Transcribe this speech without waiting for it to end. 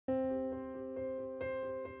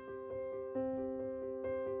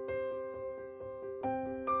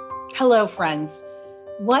Hello, friends.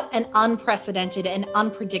 What an unprecedented and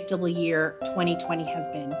unpredictable year 2020 has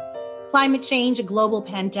been. Climate change, a global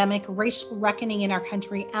pandemic, racial reckoning in our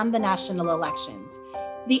country, and the national elections.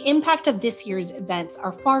 The impact of this year's events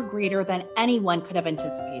are far greater than anyone could have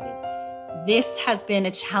anticipated. This has been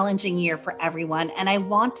a challenging year for everyone, and I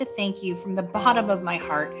want to thank you from the bottom of my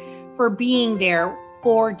heart for being there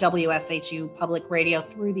for WSHU Public Radio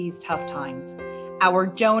through these tough times. Our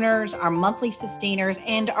donors, our monthly sustainers,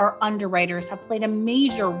 and our underwriters have played a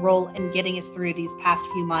major role in getting us through these past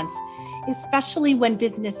few months, especially when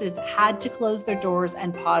businesses had to close their doors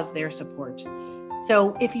and pause their support.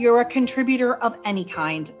 So if you're a contributor of any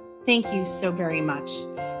kind, thank you so very much.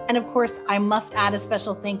 And of course, I must add a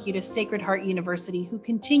special thank you to Sacred Heart University, who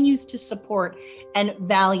continues to support and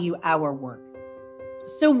value our work.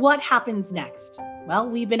 So what happens next? Well,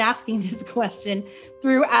 we've been asking this question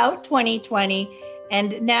throughout 2020.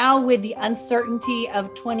 And now with the uncertainty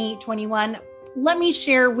of 2021, let me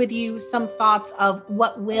share with you some thoughts of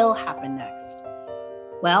what will happen next.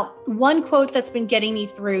 Well, one quote that's been getting me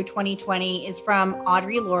through 2020 is from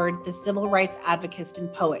Audre Lorde, the civil rights advocate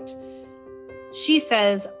and poet. She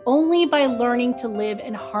says, "Only by learning to live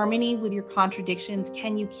in harmony with your contradictions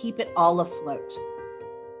can you keep it all afloat."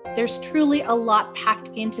 There's truly a lot packed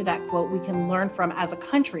into that quote we can learn from as a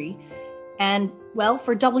country. And well,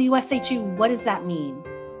 for WSHU, what does that mean?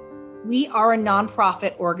 We are a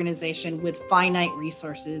nonprofit organization with finite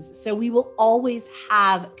resources, so we will always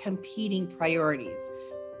have competing priorities.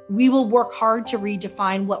 We will work hard to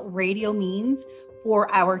redefine what radio means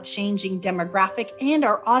for our changing demographic and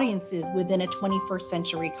our audiences within a 21st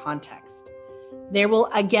century context. There will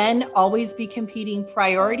again always be competing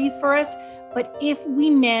priorities for us, but if we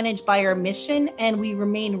manage by our mission and we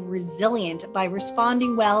remain resilient by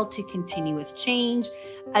responding well to continuous change,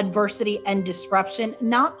 adversity, and disruption,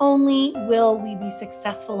 not only will we be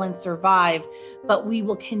successful and survive, but we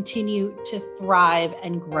will continue to thrive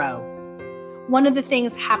and grow. One of the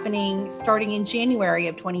things happening starting in January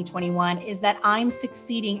of 2021 is that I'm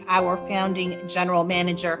succeeding our founding general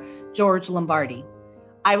manager, George Lombardi.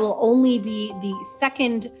 I will only be the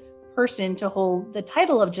second person to hold the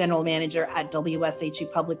title of general manager at WSHU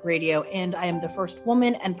Public Radio, and I am the first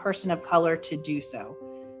woman and person of color to do so.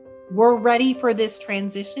 We're ready for this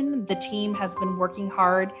transition. The team has been working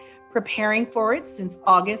hard preparing for it since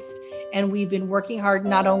August, and we've been working hard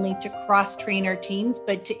not only to cross-train our teams,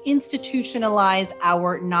 but to institutionalize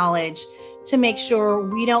our knowledge to make sure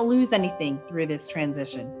we don't lose anything through this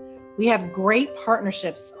transition. We have great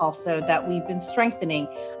partnerships also that we've been strengthening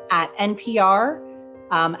at NPR,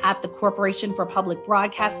 at the Corporation for Public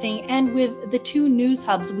Broadcasting, and with the two news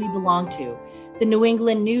hubs we belong to, the New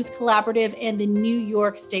England News Collaborative and the New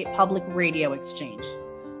York State Public Radio Exchange.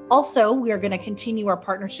 Also, we are going to continue our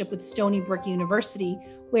partnership with Stony Brook University,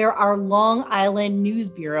 where our Long Island News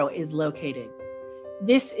Bureau is located.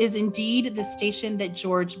 This is indeed the station that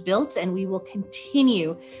George built, and we will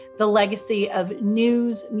continue the legacy of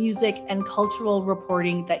news, music, and cultural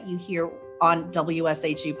reporting that you hear on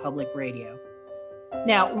WSHU Public Radio.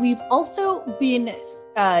 Now, we've also been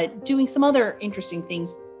doing some other interesting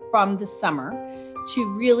things from the summer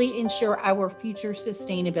to really ensure our future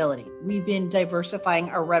sustainability. We've been diversifying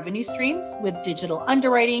our revenue streams with digital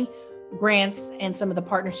underwriting, grants, and some of the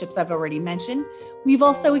partnerships I've already mentioned. We've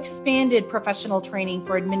also expanded professional training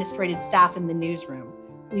for administrative staff in the newsroom.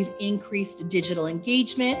 We've increased digital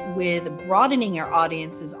engagement with broadening our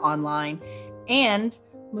audiences online, and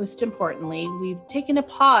most importantly, we've taken a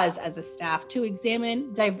pause as a staff to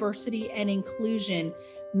examine diversity and inclusion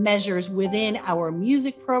measures within our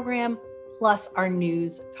music program, plus our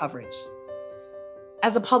news coverage.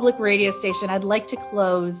 As a public radio station, I'd like to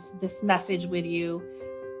close this message with you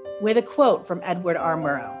with a quote from Edward R.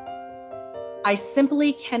 Murrow. "I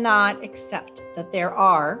simply cannot accept that there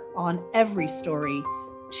are, on every story,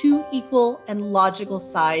 two equal and logical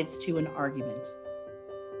sides to an argument."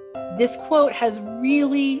 This quote has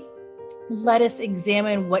really let us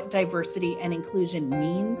examine what diversity and inclusion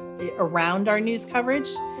means around our news coverage.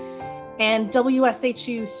 And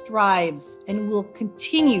WSHU strives and will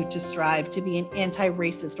continue to strive to be an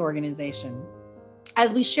anti-racist organization.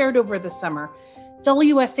 As we shared over the summer,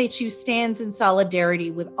 WSHU stands in solidarity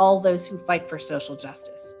with all those who fight for social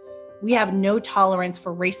justice. We have no tolerance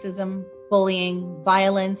for racism, bullying,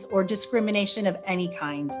 violence, or discrimination of any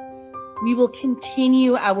kind. We will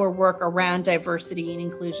continue our work around diversity and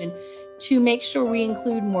inclusion to make sure we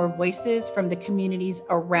include more voices from the communities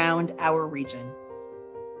around our region.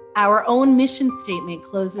 Our own mission statement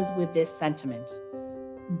closes with this sentiment.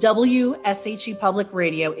 WSHU Public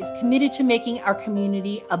Radio is committed to making our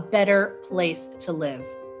community a better place to live.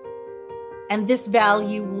 And this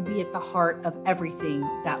value will be at the heart of everything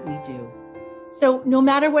that we do. So no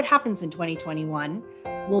matter what happens in 2021,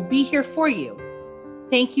 we'll be here for you.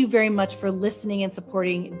 Thank you very much for listening and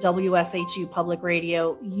supporting WSHU Public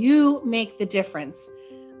Radio. You make the difference.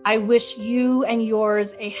 I wish you and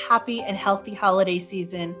yours a happy and healthy holiday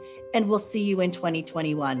season, and we'll see you in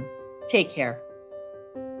 2021. Take care.